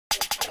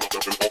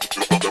Hi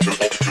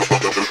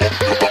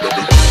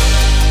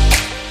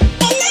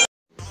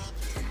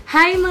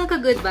mga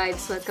ka-good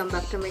vibes! Welcome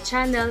back to my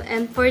channel,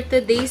 and for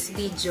today's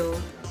video,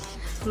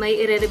 may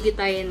i-review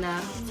tayo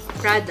na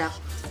product.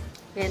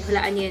 And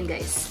hulaan nyo yun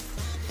guys.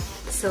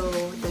 So,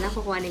 ito na,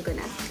 kukuhanin ko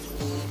na.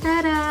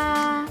 Tada!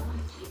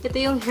 Ito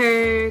yung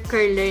hair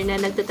curler na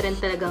nagtatrend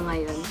talaga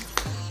ngayon.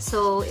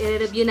 So,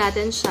 i-review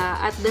natin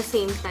siya at the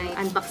same time,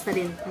 unbox na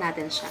din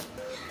natin siya.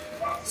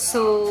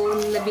 So,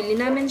 nabili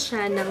namin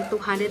siya ng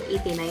 289,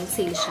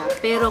 sale siya.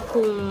 Pero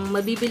kung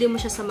mabibili mo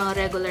siya sa mga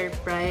regular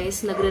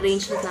price,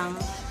 nagre-range ng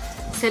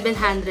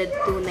 700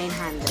 to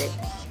 900.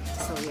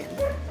 So, yan.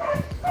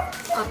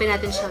 Open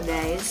natin siya,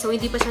 guys. So,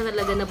 hindi pa siya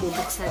talaga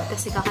nabubuksan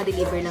kasi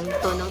kaka-deliver lang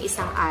ito ng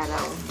isang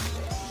araw.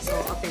 So,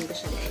 open ko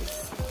siya, guys.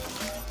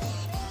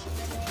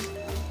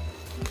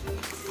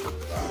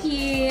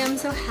 Yeah, I'm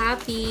so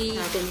happy.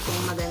 Natin kung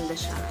maganda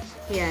siya.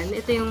 Yan.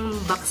 Ito yung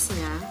box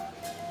niya.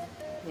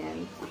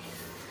 Yan.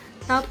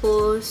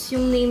 Tapos,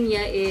 yung name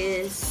niya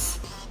is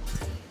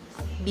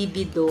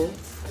Bibido.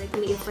 Correct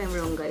me if I'm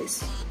wrong,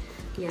 guys.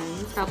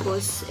 Yan.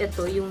 Tapos,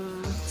 ito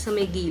yung sa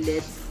may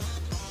gilid.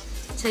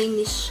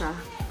 Chinese siya.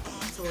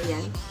 So,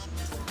 yan.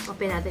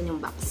 Open natin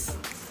yung box.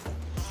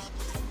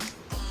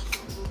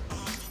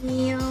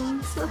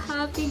 Yan. So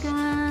happy,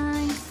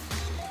 guys.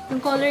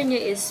 Yung color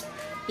niya is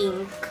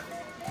pink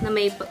na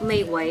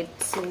may white.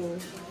 So,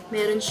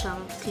 meron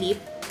siyang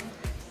clip.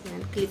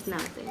 Yan. Clip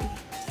natin.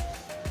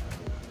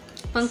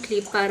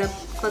 Pang-clip para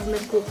pag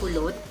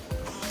nagkukulot.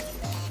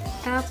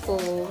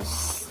 Tapos,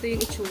 ito yung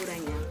itsura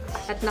niya.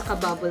 At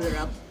naka-bubble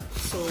wrap.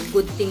 So,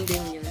 good thing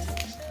din yun.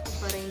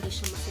 Para hindi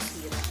siya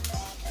masisira.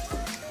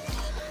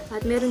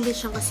 At meron din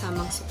siyang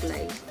kasamang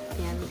supply.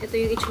 Yan. Ito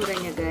yung itsura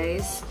niya,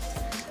 guys.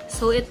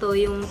 So, ito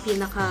yung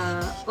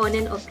pinaka on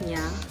and off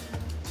niya.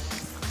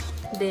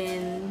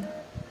 Then,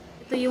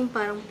 ito yung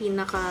parang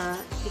pinaka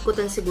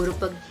ikutan siguro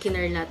pag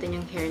kinurl natin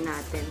yung hair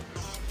natin.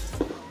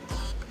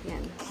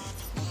 Yan.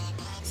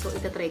 So,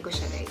 itatry ko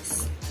siya,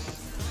 guys.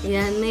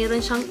 Yan.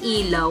 Mayroon siyang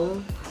ilaw.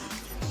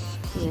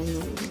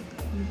 Yan.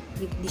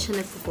 Hindi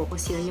siya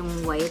nagpo-focus yun, yung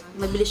white.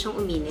 Mabilis siyang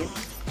uminit.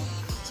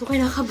 So,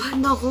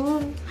 kinakabahan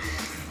ako.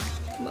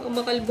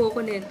 Makalbo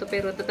ko nito,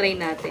 pero tatry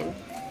natin.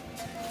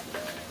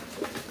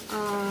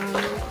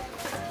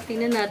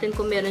 Tingnan natin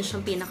kung meron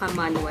siyang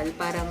pinaka-manual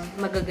para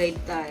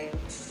mag-guide tayo.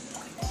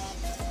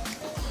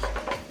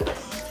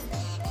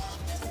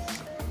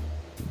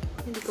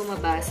 Hindi ko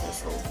mabasa,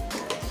 so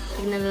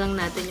tingnan na lang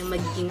natin yung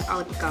magiging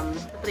outcome.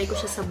 Try ko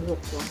siya sa buhok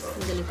ko.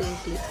 Tanggalin ko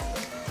yung clip.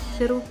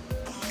 Pero,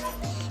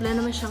 wala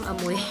naman siyang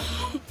amoy.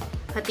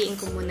 Hatiin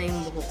ko muna yung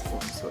buhok ko.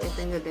 So, ito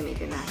yung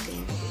gagamitin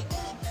natin.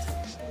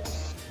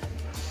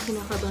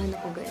 Kinakabahan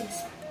ako,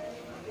 guys.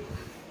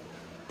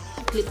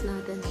 Clip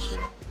natin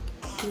siya.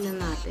 Tingnan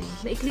natin.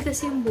 Naikli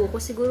kasi yung buhok ko.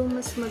 Siguro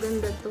mas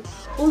maganda to.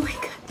 Oh my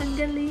God! Ang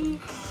galing!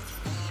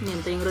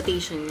 Yan, ito yung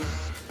rotation niya.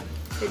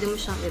 Pwede mo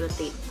siyang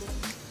i-rotate.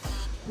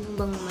 Ano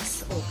bang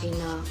mas okay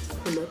na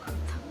kulot?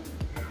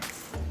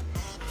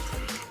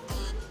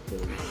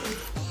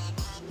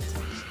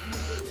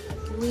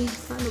 Uy,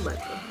 paano ba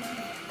ito?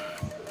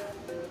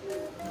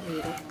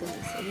 Mahirap,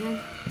 guys. Ayan.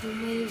 Oh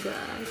my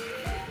God.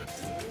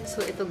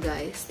 So, ito,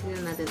 guys.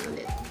 Tingnan natin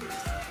ulit.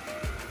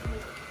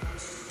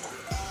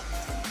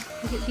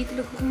 Hindi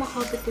talaga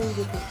kumakapit yung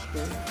buhok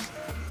ko.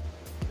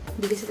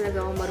 Hindi kasi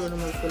talaga ako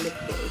marunong magkulot,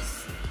 guys.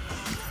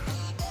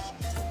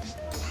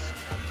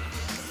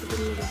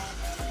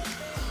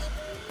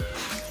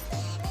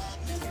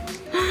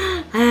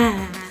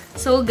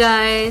 So,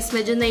 guys,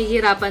 medyo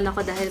nahihirapan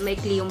ako dahil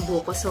maikli yung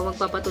buhok ko. So,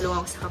 magpapatulong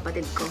ako sa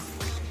kapatid ko.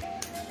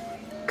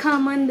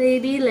 Come on,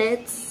 baby,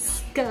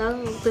 let's go.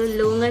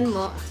 Tulungan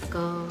mo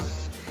ako.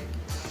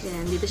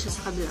 Yan, dito siya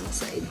sa kabilang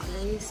side,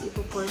 guys.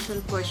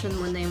 Ipo-portion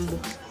muna yung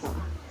buhok ko.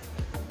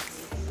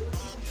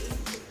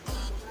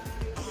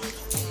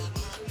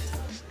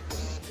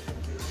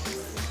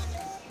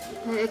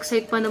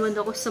 Na-excite pa naman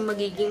ako sa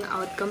magiging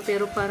outcome,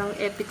 pero parang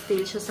epic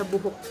fail siya sa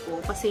buhok ko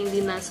kasi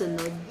hindi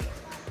nasunod.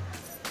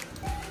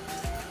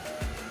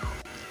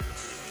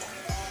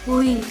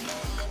 Uy!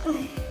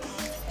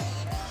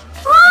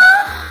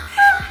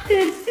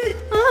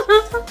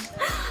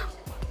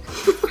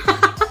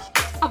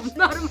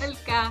 Abnormal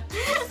ka.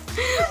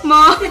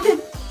 Mo!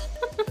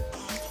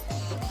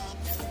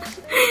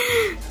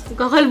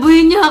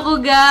 Kakalbuhin niyo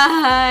ako,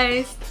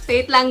 guys.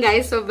 Wait lang,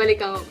 guys.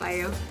 Babalikan ko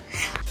kayo.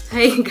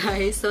 Hi,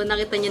 guys. So,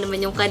 nakita niyo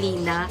naman yung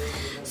kanina.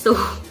 So,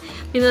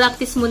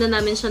 pinractice muna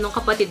namin siya nung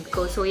kapatid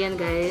ko. So, yan,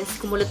 guys.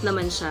 Kumulot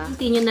naman siya.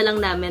 Tingnan na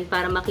lang namin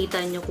para makita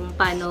niyo kung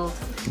paano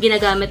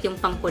ginagamit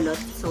yung pangkulot.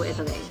 So,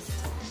 eto, guys.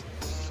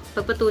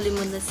 Pagpatuloy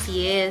mo na,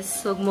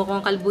 sis. Huwag mo kong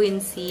kalbuhin,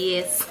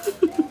 sis.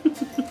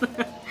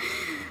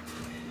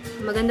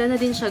 Maganda na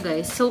din siya,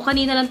 guys. So,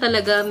 kanina lang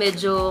talaga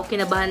medyo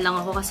kinabahan lang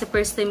ako kasi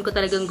first time ko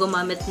talagang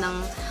gumamit ng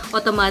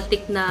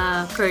automatic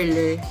na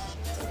curler.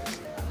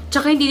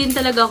 Tsaka hindi din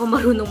talaga ako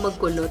marunong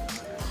magkulot.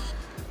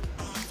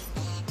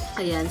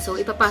 Ayan. So,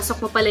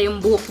 ipapasok mo pala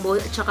yung buhok mo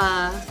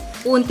tsaka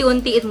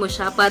unti-untiin mo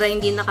siya para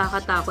hindi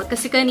nakakatakot.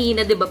 Kasi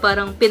kanina, 'di ba,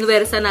 parang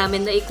pinwersa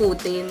namin na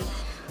ikutin.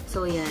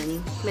 So,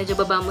 yan. Medyo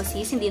baba mo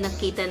sis, hindi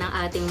nakita ng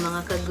ating mga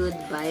ka-good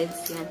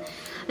vibes. Yan.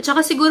 At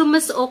saka siguro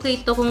mas okay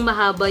to kung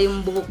mahaba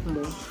yung buhok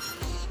mo.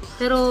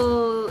 Pero,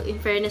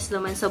 in fairness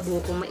naman sa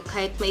buhok ko,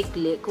 kahit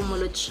maikli,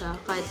 kumulot siya,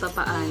 kahit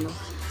papaano.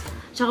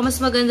 Tsaka mas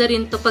maganda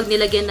rin to pag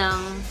nilagyan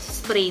ng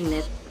spray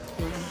net.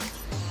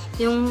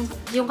 Yan.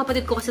 Yung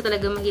kapatid ko kasi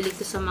talaga mahilig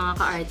to sa mga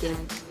ka-arte.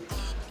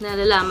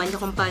 Nalalaman niya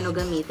kung paano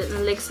gamitin.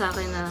 Unlike sa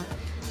akin na,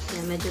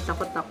 yan, medyo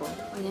takot ako.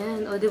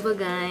 Ayan, o diba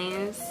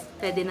guys?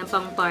 Pwede na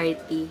pang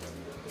party.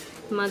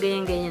 Mga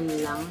ganyan-ganyan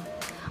lang.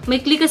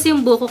 May click kasi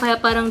yung buhok ko, kaya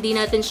parang di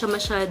natin siya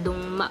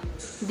masyadong,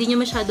 di nyo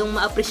masyadong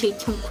ma-appreciate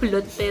yung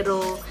kulot.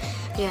 Pero,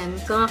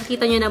 yan, kung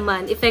makikita nyo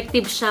naman,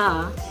 effective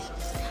siya.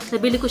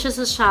 Nabili ko siya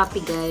sa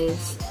Shopee,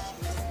 guys.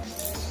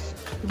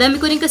 Dami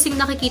ko rin kasing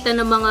nakikita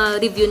ng mga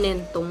review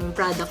nitong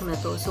product na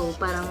to. So,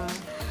 parang,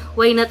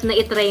 why not na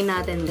itry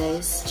natin,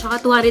 guys. Tsaka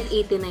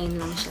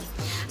 289 lang siya.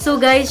 So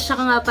guys,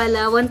 tsaka nga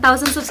pala,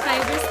 1,000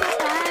 subscribers na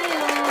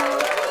tayo.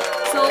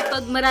 So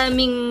pag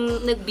maraming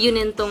nag-view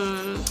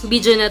nitong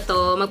video na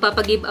to,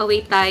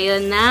 magpapag-giveaway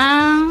tayo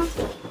ng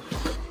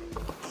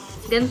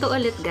ganito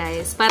ulit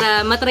guys,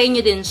 para matry nyo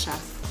din siya.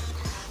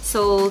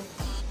 So,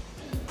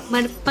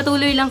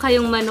 patuloy lang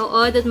kayong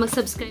manood at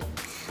mag-subscribe.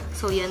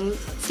 So yan,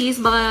 sis,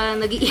 baka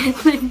nag-iinit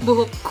na yung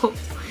buhok ko.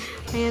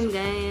 Ayan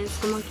guys,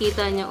 kung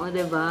makita nyo, o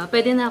diba?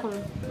 Pwede na akong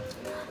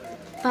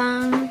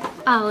pang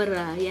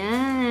aura.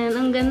 Yan.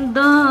 Ang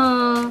ganda.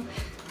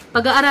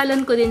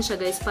 Pag-aaralan ko din siya,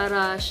 guys,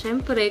 para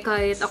syempre,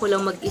 kahit ako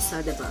lang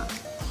mag-isa, diba?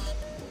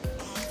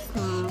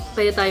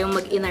 Pwede tayong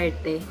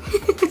mag-inarte.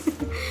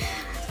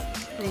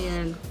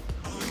 Ayan.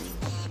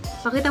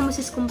 Pakita mo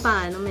sis kung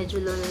paano.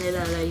 Medyo low na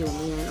nilalayo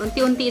mo yan.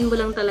 Unti-untiin mo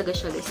lang talaga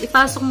siya, guys.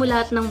 Ipasok mo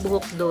lahat ng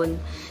buhok doon.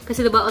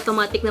 Kasi diba,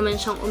 automatic naman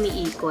siyang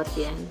umiikot.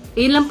 Yan.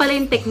 Yun lang pala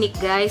yung technique,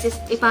 guys.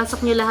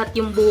 Ipasok nyo lahat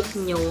yung buhok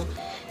nyo.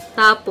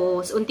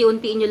 Tapos,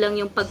 unti-untiin nyo lang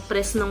yung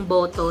pag-press ng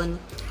button.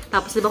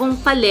 Tapos, diba kung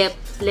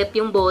pa-left, left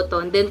yung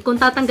button. Then, kung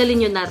tatanggalin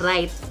nyo na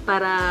right,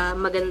 para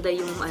maganda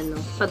yung,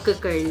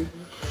 pagka-curl.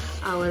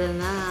 Aura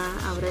na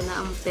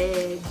ang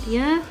peg.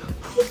 Yeah.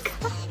 Oh my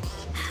God.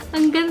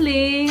 Ang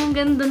galing. Ang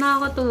ganda,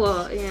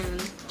 nakakatuwa. Ayan.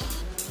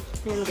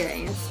 Ayan,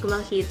 guys. Kung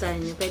makikita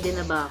nyo, pwede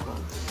na ba ako?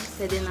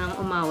 Pwede na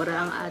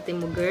umaura ang ate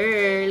mo,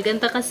 girl.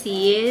 Ganda ka,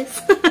 sis.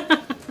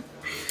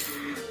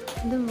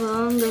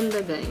 Diba? Ang ganda,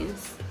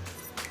 guys.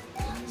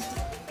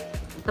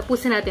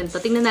 Tapusin natin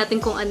to. Tingnan natin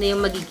kung ano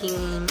yung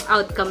magiging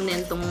outcome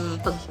nitong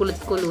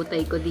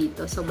pagkulot-kulutay ko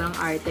dito. Sobrang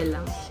arte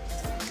lang.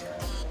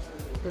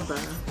 Diba?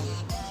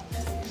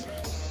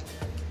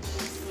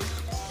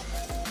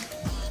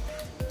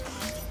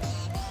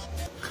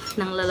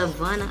 Nang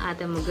lalaban ang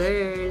ate mo,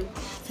 girl.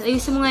 So,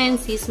 ayusin mo nga yan,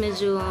 sis.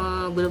 Medyo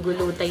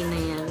gulugulutay na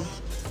yan.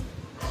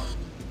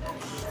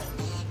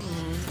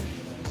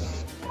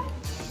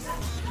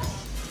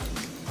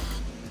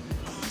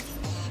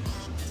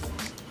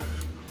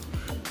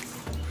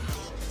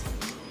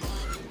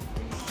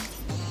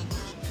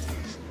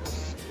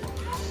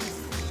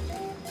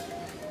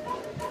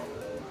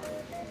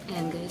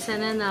 Ayan guys,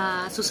 sana na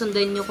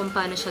susundan nyo kung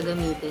paano siya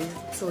gamitin.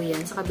 So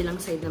yan, sa kabilang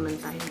side naman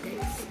tayo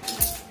guys.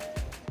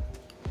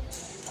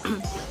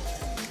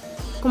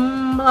 Kung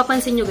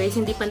makapansin nyo guys,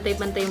 hindi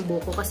pantay-pantay yung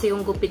buko kasi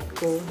yung gupit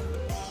ko,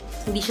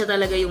 hindi siya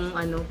talaga yung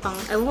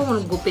ewan ko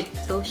kung gupit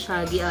to,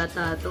 shaggy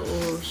ata to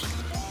o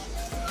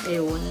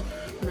ewan,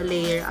 na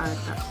layer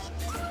ata.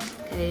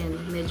 Kaya yan,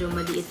 medyo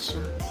maliit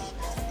siya.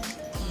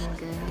 Ayan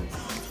guys.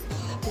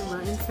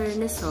 Diba, in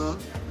fairness ang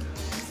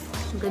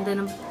ganda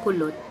ng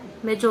kulot.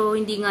 Medyo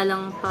hindi nga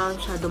lang pa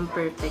masyadong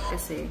perfect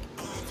kasi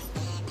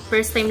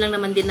first time lang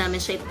naman din namin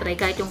siya i-try.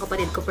 Kahit yung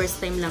kapatid ko, first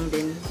time lang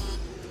din.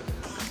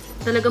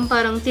 Talagang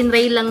parang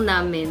tinry lang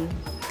namin.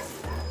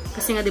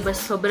 Kasi nga diba,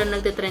 sobrang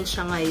nagtitrend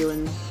siya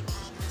ngayon.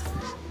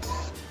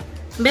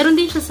 Meron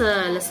din siya sa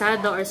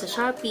Lazada or sa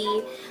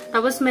Shopee.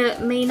 Tapos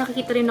may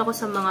nakikita rin ako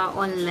sa mga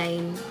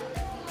online.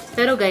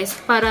 Pero guys,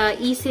 para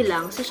easy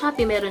lang, sa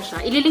Shopee meron siya.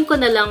 Ililink ko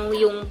na lang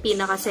yung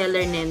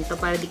pinaka-seller nito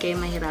para di kayo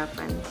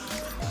mahirapan.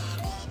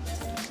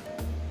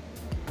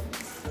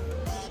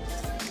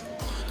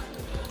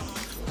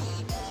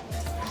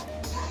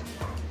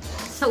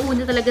 Sa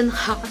una talaga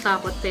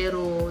nakakatakot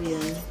pero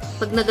yun.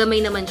 Pag nagamay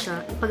naman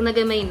siya, pag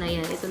nagamay na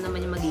yan, ito naman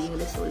yung magiging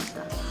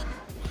resulta.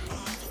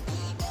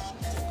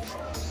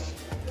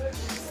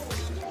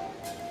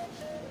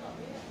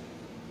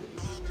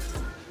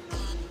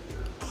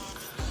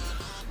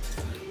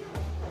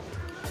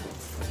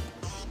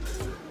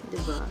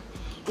 Diba?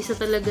 Isa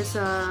talaga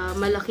sa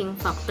malaking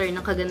factor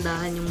ng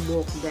kagandahan yung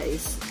buhok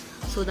guys.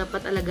 So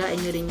dapat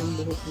alagaan nyo rin yung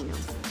buhok nyo.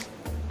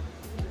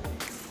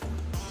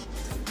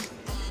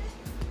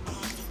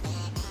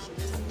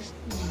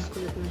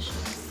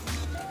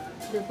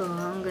 Diba?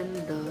 Ang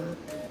ganda.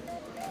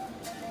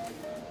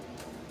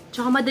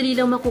 Tsaka madali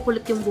lang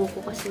makukulot yung buhok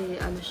ko kasi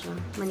ano siya,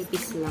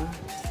 manipis lang.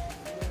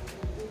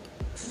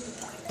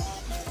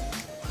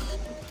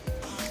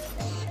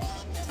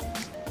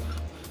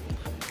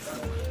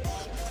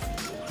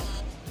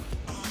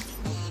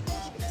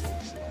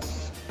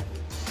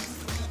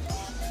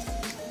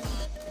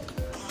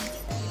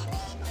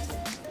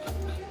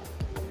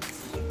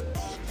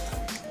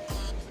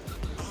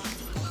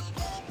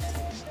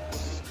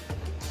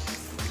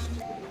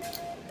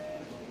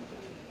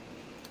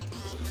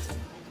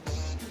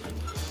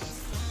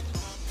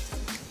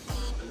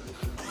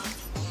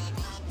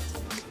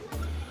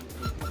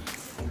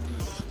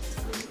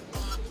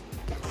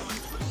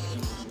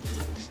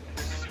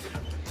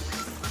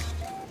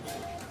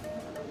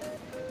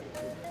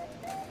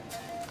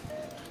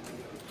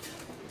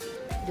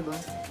 Diba?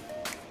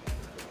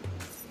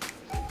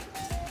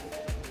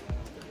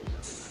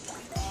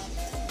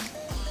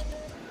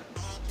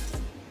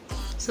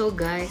 So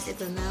guys,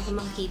 ito na.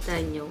 Kung makikita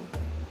nyo,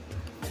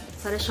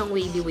 para siyang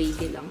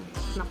wavy-wavy lang.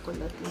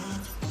 Nakulat lang.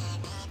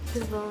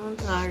 Diba?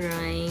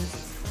 Taray.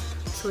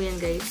 So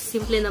yan guys,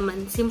 simple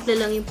naman. Simple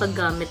lang yung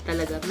paggamit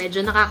talaga.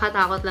 Medyo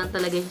nakakatakot lang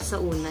talaga siya sa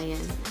una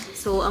yan.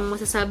 So, ang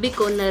masasabi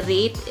ko na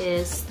rate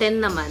is 10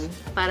 naman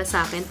para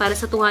sa akin. Para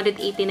sa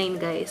 289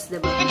 guys.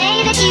 Diba? The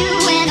day that you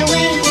went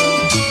away.